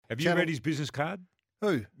Have you read his business card?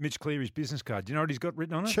 Who? Mitch Cleary's business card. Do you know what he's got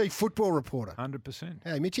written on it? Chief football reporter. 100%.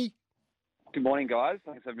 Hey, Mitchy. Good morning, guys.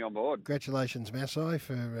 Thanks for having me on board. Congratulations, Masai,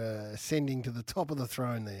 for ascending to the top of the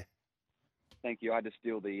throne there. Thank you. I had to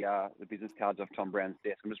steal the business cards off Tom Brown's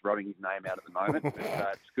desk. I'm just writing his name out at the moment.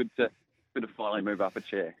 But, it's good to finally move up a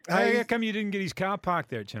chair. Hey, how come you didn't get his car parked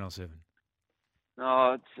there at Channel 7?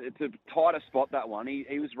 Oh, it's a tighter spot, that one.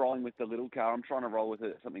 He was rolling with the little car. I'm trying to roll with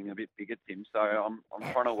something a bit bigger, Tim. So I'm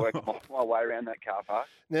trying to work my way around that car park.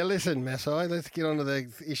 Now listen, Masai, let's get on to the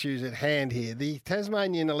issues at hand here. The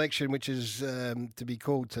Tasmanian election, which is to be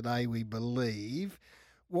called today, we believe.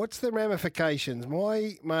 What's the ramifications?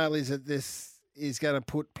 My mail is that this is going to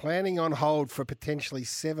put planning on hold for potentially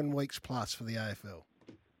 7 weeks plus for the AFL.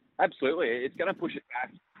 Absolutely. It's going to push it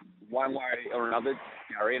back one way or another,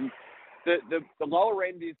 Garry. And the lower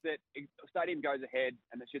end is that the stadium goes ahead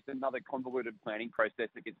and it's just another convoluted planning process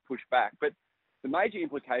that gets pushed back. But the major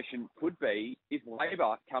implication could be if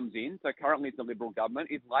Labor comes in, so currently it's a Liberal government,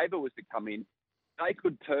 if Labor was to come in, they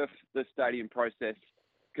could turf the stadium process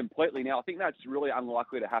completely. Now, I think that's really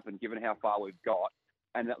unlikely to happen given how far we've got,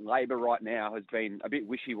 and that Labor right now has been a bit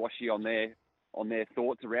wishy-washy on their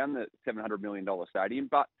thoughts around the $700 million stadium.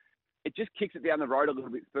 But it just kicks it down the road a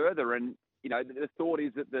little bit further. And, you know, the thought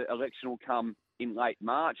is that the election will come in late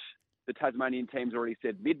March. The Tasmanian team's already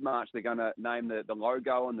said mid-March they're going to name the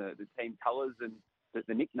logo and the team colours and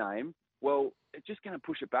the nickname. Well, it's just going to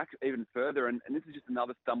push it back even further. And this is just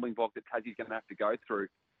another stumbling block that Tassie's going to have to go through.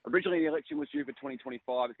 Originally, the election was due for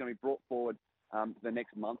 2025. It's going to be brought forward the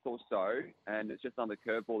next month or so, and it's just another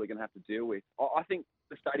curveball they're going to have to deal with. I think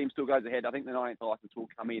the stadium still goes ahead. I think the 19th licence will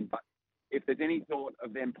come in, but if there's any thought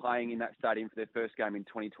of them playing in that stadium for their first game in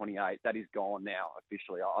 2028, that is gone now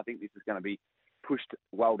officially. I think this is going to be pushed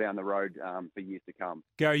well down the road for years to come.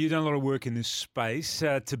 Garry, you've done a lot of work in this space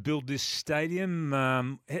to build this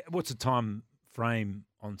stadium. What's the time frame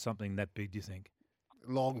on something that big, do you think?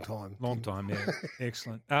 Long time. Long time, yeah.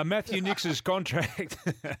 Excellent. Matthew Nix's contract.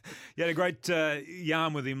 You had a great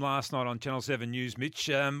yarn with him last night on Channel 7 News, Mitch.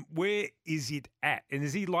 Where is it at? And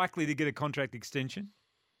is he likely to get a contract extension?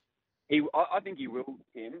 I think he will,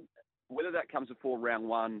 Tim. Whether that comes before round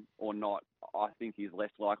one or not, I think he's less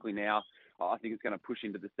likely now. I think it's going to push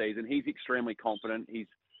into the season. He's extremely confident. He's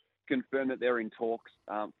confirmed that they're in talks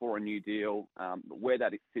for a new deal. But where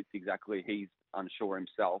that sits exactly, he's unsure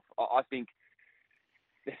himself. I think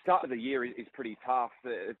the start of the year is pretty tough.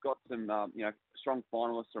 They've got some strong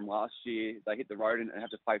finalists from last year. They hit the road and have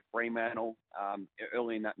to play Fremantle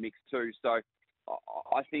early in that mix too. So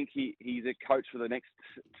I think he's a coach for the next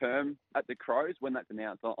term at the Crows. When that's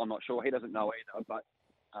announced, I'm not sure. He doesn't know either, but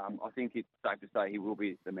I think it's safe to say he will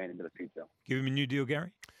be the man into the future. Give him a new deal,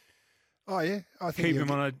 Garry? Oh, yeah. I think keep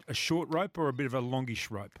him on a short rope or a bit of a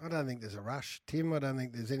longish rope? I don't think there's a rush, Tim. I don't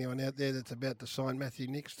think there's anyone out there that's about to sign Matthew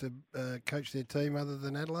Nix to coach their team other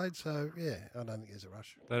than Adelaide. So, yeah, I don't think there's a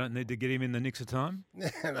rush. They don't need to get him in the Nix of time?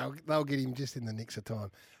 They'll get him just in the Nix of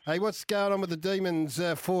time. Hey, what's going on with the Demons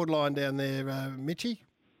forward line down there, Mitchy?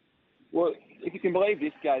 Well, if you can believe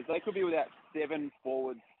this, guys, they could be without 7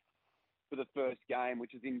 forwards for the first game,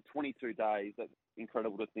 which is in 22 days. That's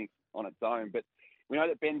incredible to think on its own. But we know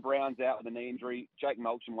that Ben Brown's out with a knee injury. Jake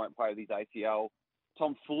Mulchin won't play with his ACL.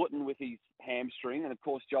 Tom Fullerton with his hamstring. And, of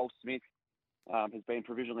course, Joel Smith has been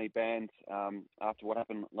provisionally banned after what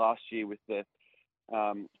happened last year with the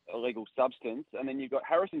illegal substance. And then you've got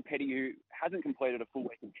Harrison Petty, who hasn't completed a full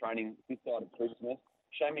week of training this side of Christmas.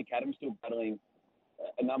 Shane McAdams still battling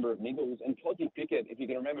a number of niggles. And Cosy Pickett, if you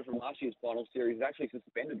can remember from last year's final series, is actually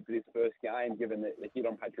suspended for his first game given the hit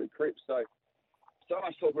on Patrick Cripps. So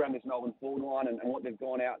much talk around this Melbourne forward line and what they've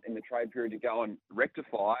gone out in the trade period to go and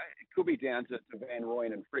rectify. It could be down to Van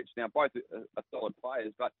Rooyen and Fritsch. Now, both are solid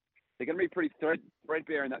players, but they're going to be pretty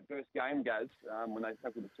threadbare in that first game, Gaz, when they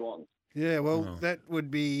tackle the Swans. Yeah, well, that would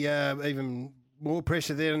be even more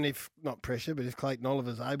pressure then if Clayton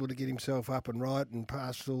Oliver's able to get himself up and right and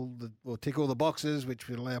tick all the boxes, which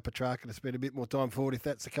would allow Petrarca to spend a bit more time forward if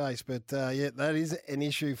that's the case. But, that is an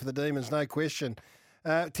issue for the Demons, no question.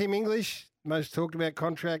 Tim English, most talked about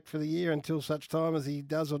contract for the year until such time as he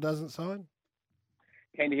does or doesn't sign?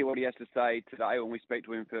 Keen to hear what he has to say today when we speak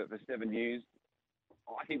to him for 7 News.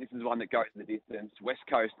 I think this is one that goes the distance. West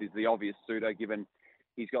Coast is the obvious suitor, given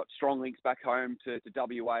he's got strong links back home to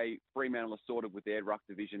WA. Fremantle are sorted with their ruck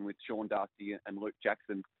division with Sean Darcy and Luke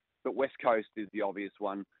Jackson. But West Coast is the obvious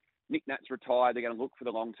one. Nick Nat's retired. They're going to look for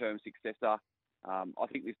the long-term successor. I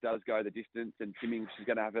think this does go the distance, and Tim English is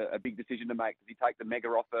going to have a big decision to make. Does he take the mega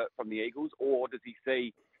offer from the Eagles, or does he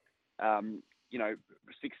see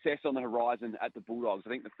success on the horizon at the Bulldogs. I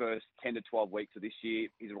think the first 10 to 12 weeks of this year,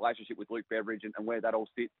 his relationship with Luke Beveridge and where that all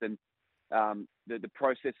sits, and the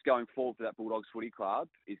process going forward for that Bulldogs footy club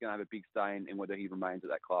is going to have a big say in whether he remains at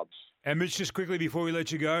that club. And Mitch, just quickly before we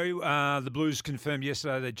let you go, the Blues confirmed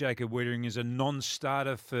yesterday that Jacob Weitering is a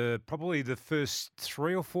non-starter for probably the first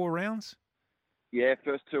 3 or 4 rounds? Yeah,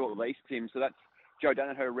 first 2 at least, Tim. So that's Joe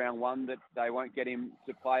Danaher round 1 that they won't get him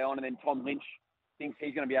to play on, and then Tom Lynch thinks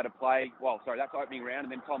he's going to be able to play. That's opening round,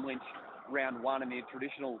 and then Tom Lynch round 1 in the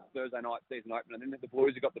traditional Thursday night season opener. And then the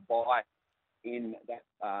Blues have got the bye in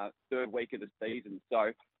that 3rd week of the season.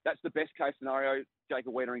 So that's the best case scenario.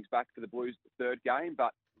 Jacob Weitering's back for the Blues' 3rd game,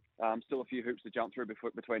 but still a few hoops to jump through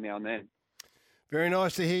between now and then. Very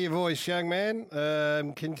nice to hear your voice, young man.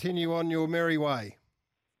 Continue on your merry way.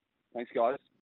 Thanks, guys.